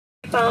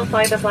seatbelt,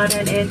 slide the flat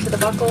end into the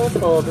buckle,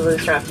 pull the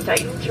loose strap to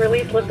tighten, to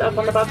release, lift up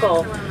on the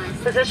buckle.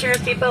 Position your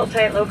seatbelt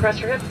tight, low across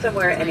your hips and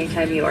wear it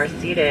anytime you are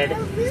seated.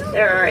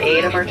 There are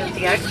 8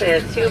 emergency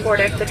exits, 2 forward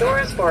exit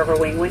doors, 4 over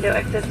wing window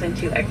exits, and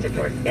 2 exit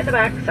doors in the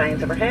back.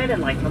 Signs overhead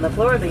and lights on the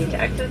floor lead to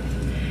exits.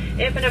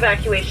 If an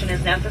evacuation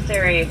is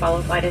necessary,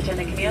 follow flight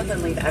attendant commands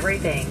and leave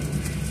everything.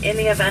 In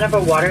the event of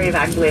a water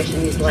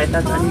evacuation, use the life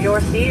vest under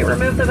your seat.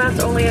 Remove the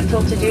vest only if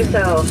told to do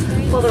so.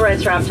 Pull the red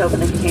strap to open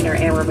the container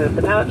and remove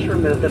the pouch.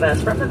 Remove the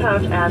vest from the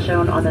pouch as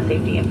shown on the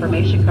safety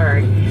information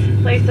card.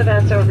 Place the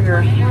vest over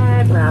your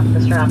head. Wrap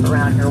the strap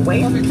around your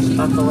waist.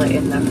 Buckle it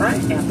in the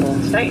front and pull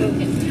to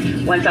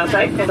tighten. Once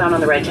outside, pull down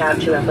on the red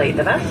tab to inflate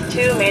the vest.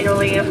 To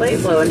manually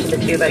inflate, blow into the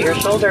tube at your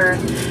shoulder.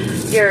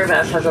 Your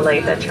vest has a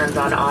light that turns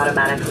on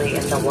automatically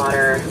in the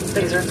water.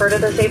 Please refer to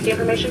the safety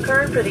information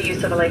card for the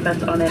use of a life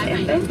vest on an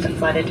infant.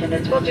 Flight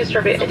attendants will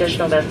distribute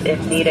additional vests if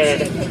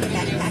needed.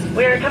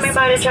 We are coming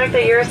by to check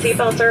that your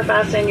seatbelts are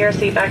fastened, your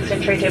seat backs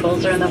and tray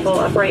tables are in the full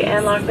upright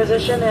and locked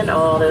position, and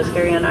all those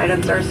carry-on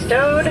items are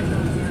stowed.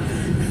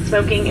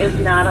 Smoking is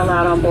not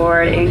allowed on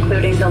board,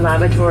 including the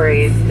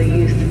lavatories. The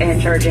use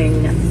and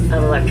charging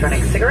of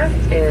electronic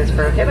cigarettes is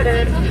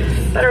prohibited.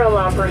 Federal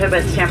law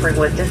prohibits tampering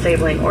with,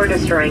 disabling, or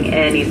destroying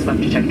any smoke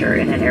detector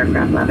in an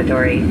aircraft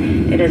lavatory.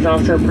 It is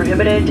also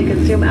prohibited to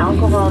consume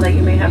alcohol that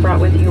you may have brought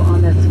with you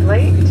on this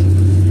flight.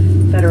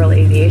 Federal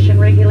aviation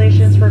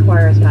regulations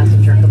requires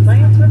passenger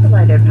compliance with the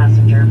lighted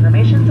passenger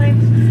information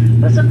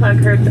signs, posted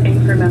placards,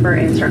 and crew member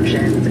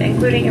instructions,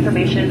 including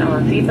information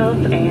on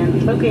seatbelts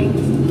and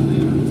smoking.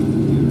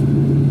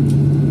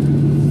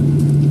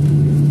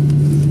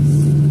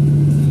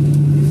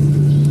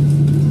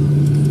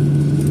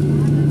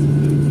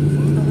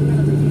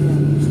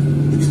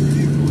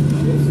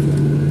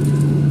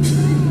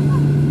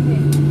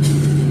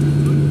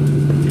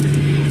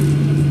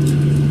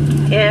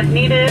 If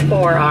needed,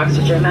 4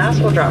 oxygen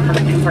masks will drop from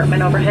the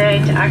compartment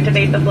overhead to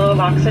activate the flow of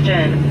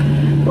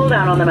oxygen. Pull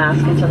down on the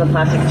mask until the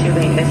plastic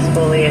tubing is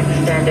fully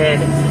extended.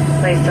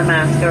 Place the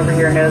mask over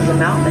your nose and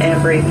mouth and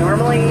breathe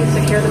normally.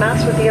 Secure the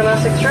mask with the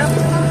elastic strap.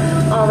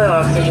 Although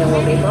oxygen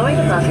will be flowing,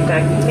 the plastic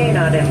bag may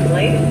not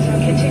inflate.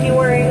 Continue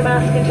wearing the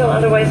mask until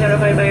otherwise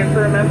notified by your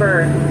crew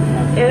member.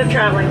 If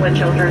traveling with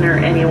children or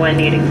anyone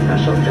needing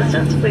special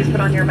assistance, please put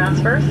on your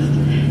mask first.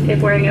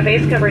 If wearing a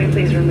face covering,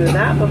 please remove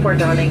that before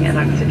donning an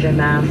oxygen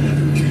mask.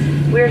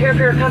 We are here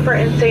for your comfort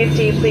and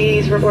safety.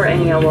 Please report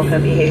any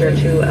unwelcome behavior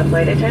to a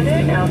flight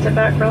attendant. Now sit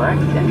back, relax,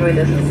 enjoy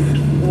this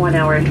 1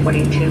 hour and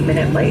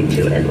 22-minute flight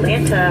to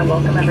Atlanta.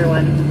 Welcome,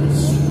 everyone.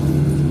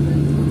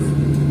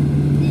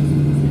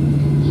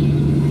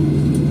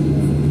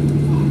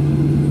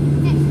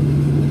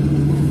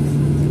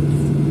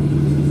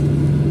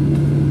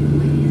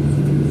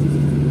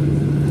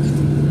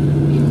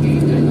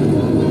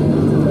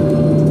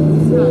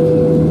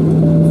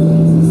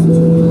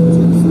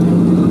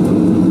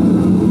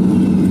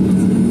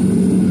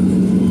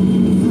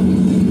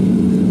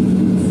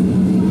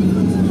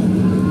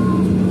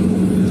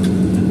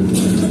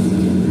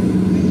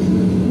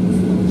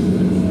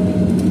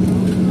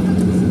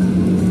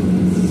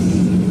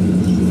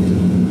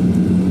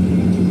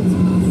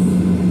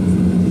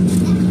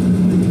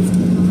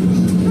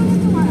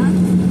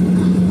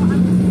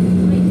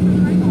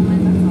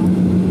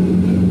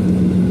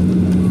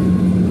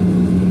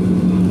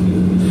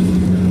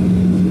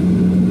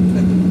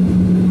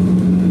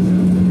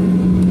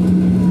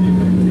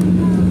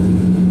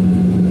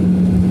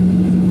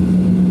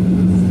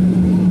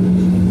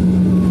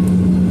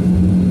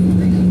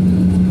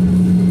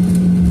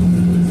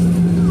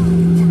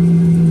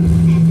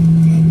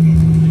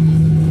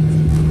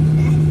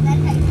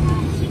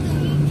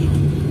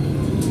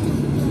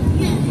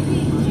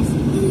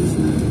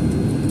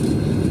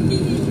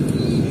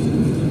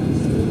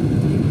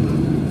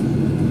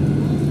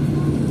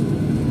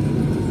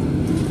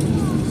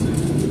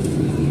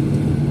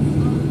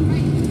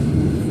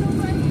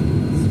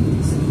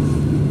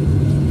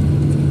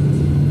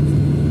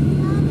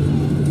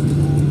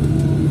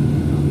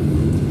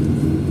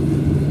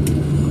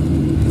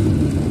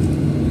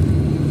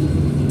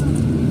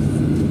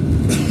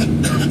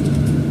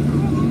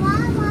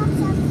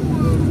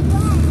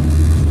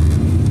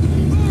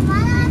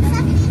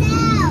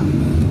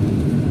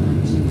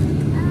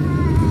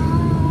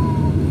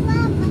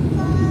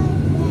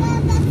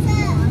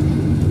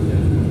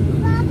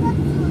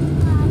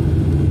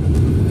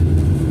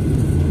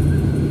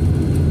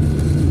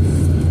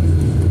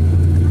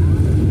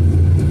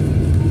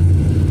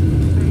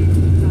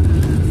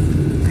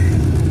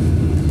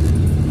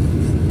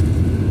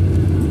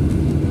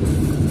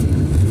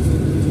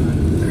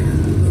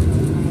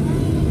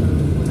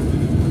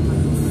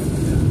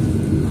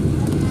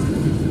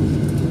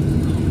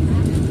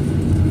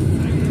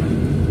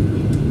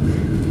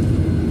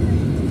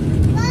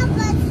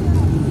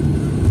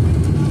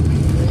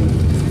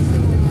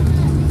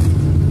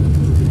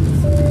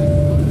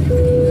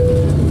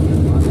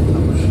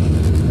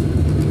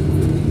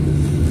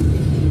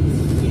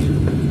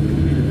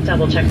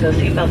 Double check those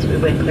seatbelts. We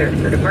went cleared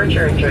for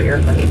departure. Enjoy your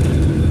flight.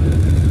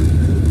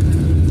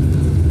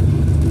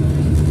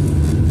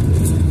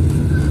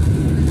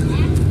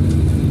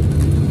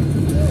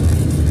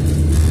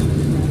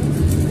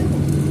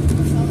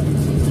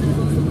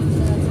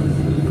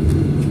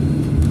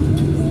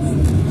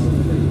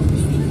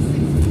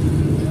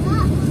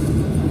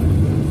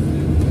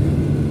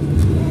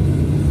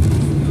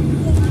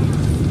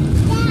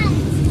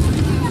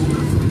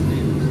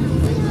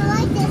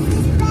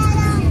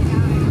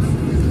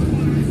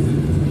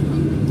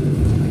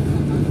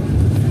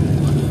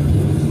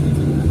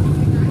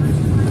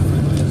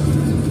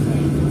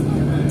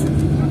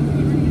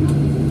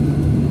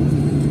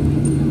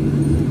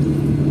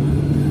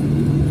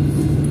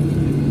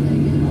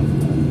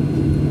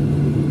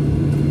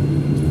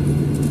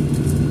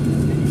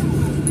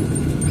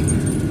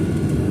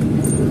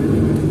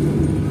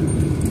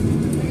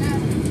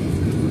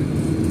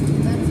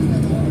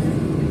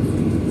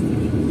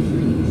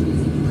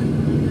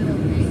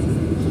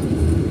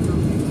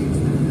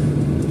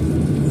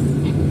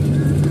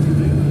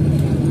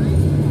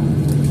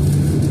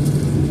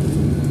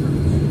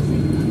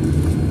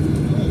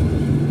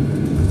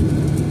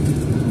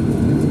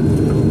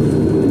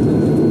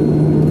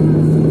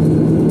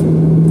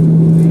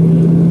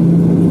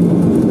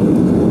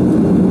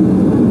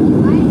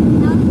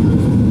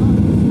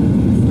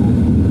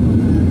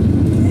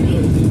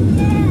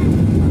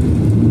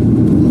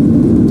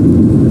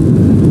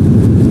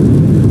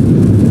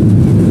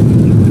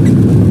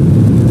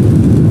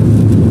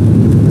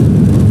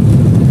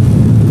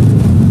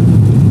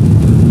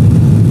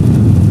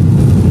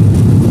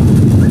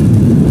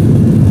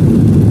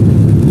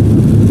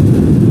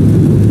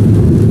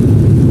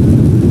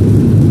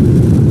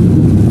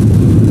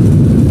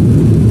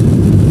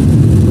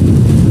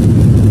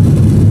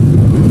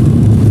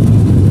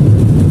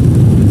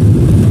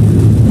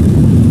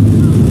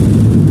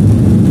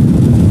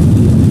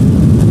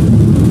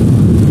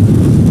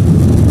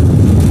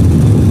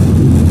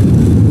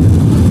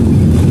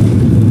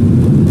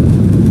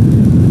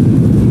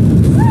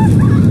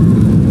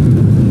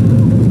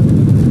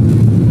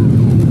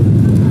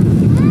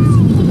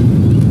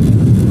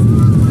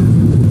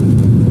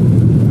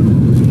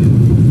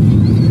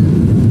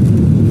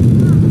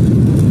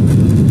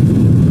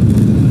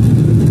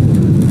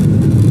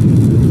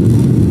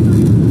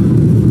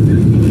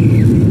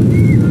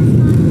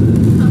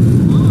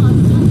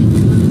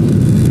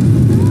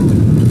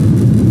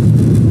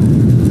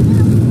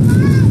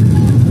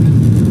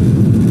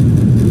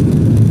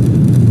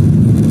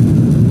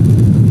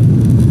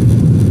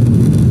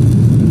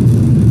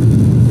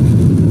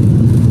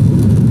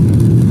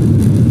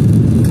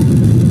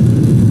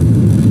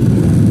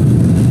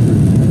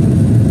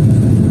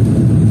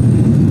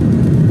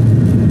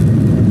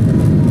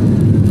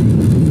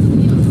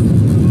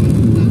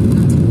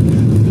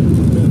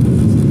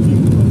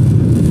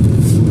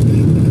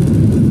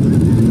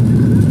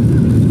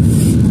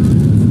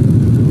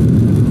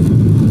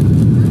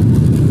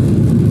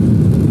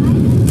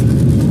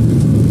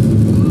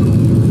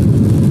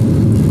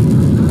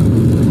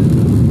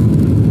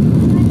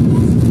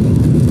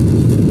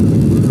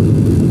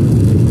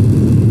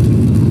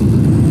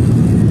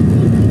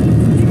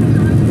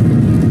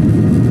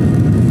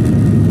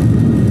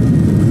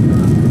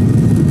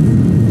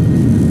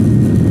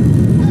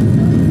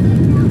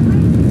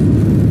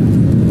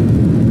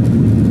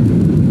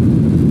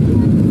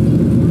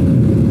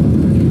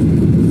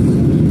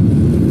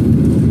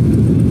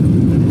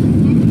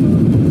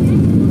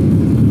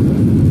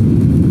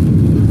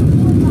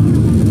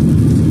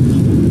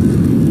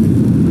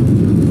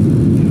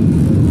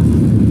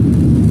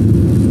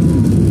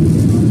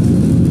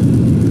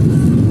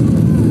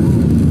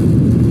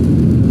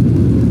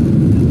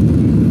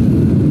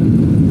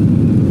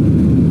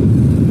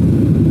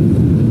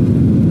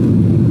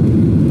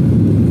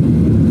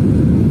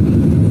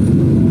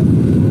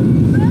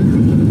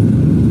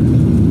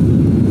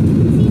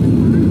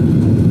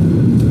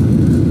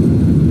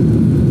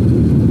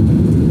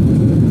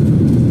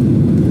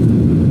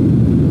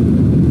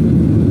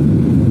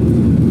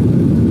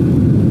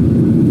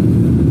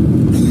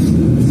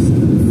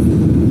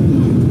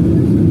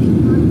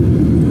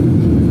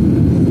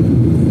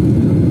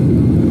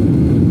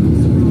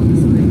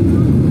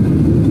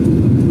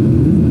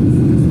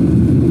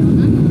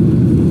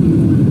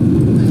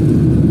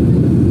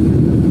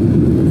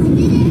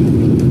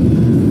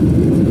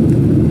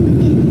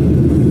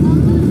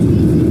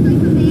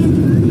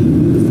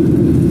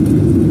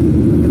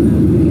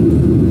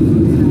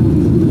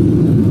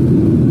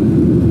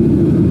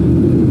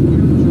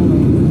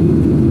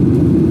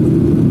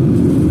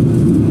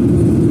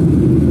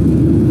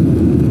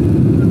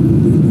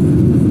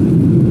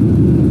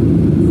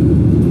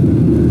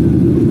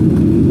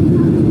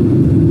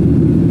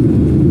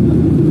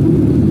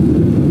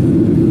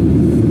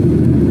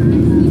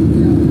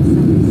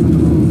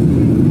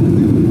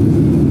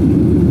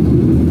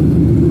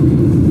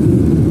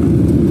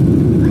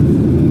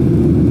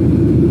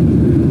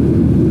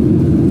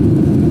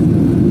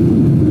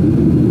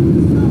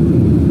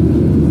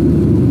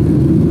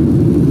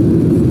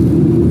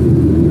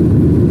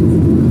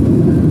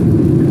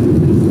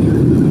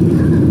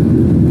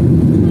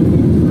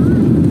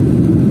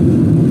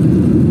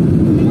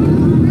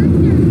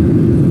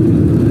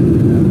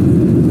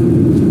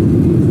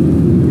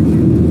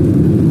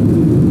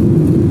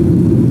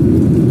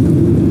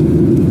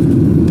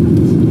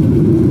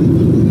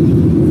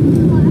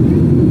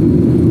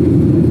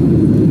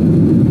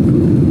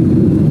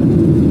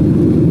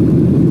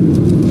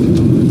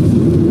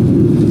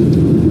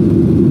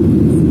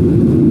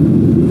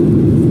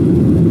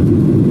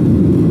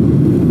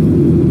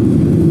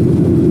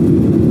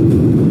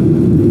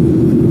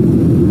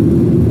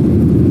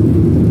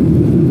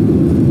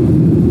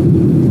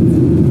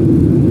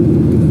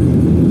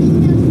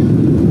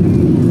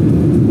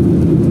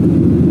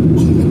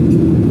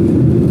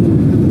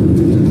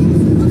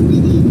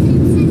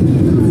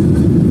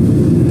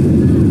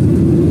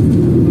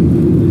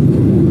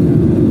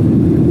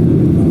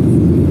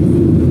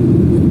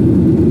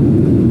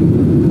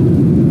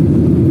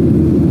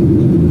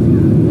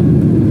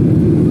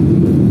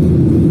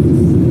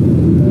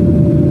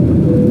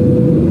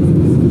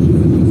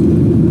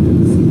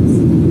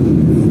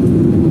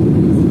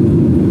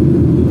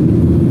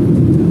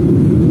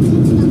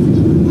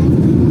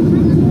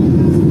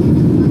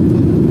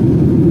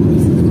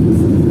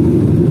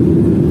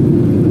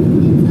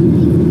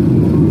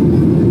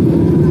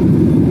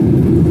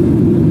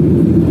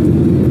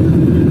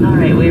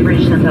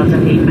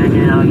 10,000 feet may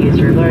now use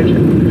your large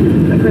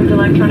approved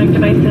electronic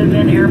devices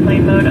in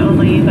airplane mode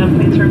only, but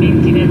please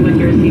remain seated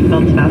with your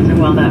seatbelts fastened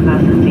while that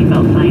fasten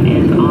seatbelt sign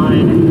is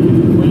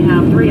on. We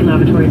have 3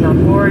 lavatories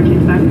on board, 2 at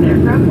the back of the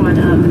aircraft, 1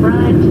 up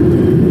front.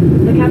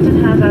 The captain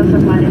has asked the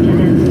flight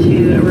attendants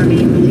to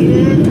remain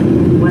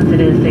seated. Once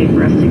it is safe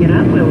for us to get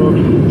up, we will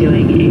be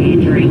doing a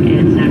drink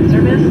and snack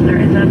service.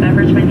 There is a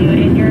beverage menu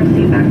in your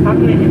seat back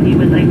pocket if you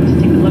would like to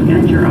take a look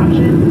at your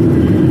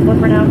options. Well,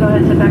 for now, go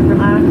ahead and sit back,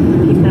 relax.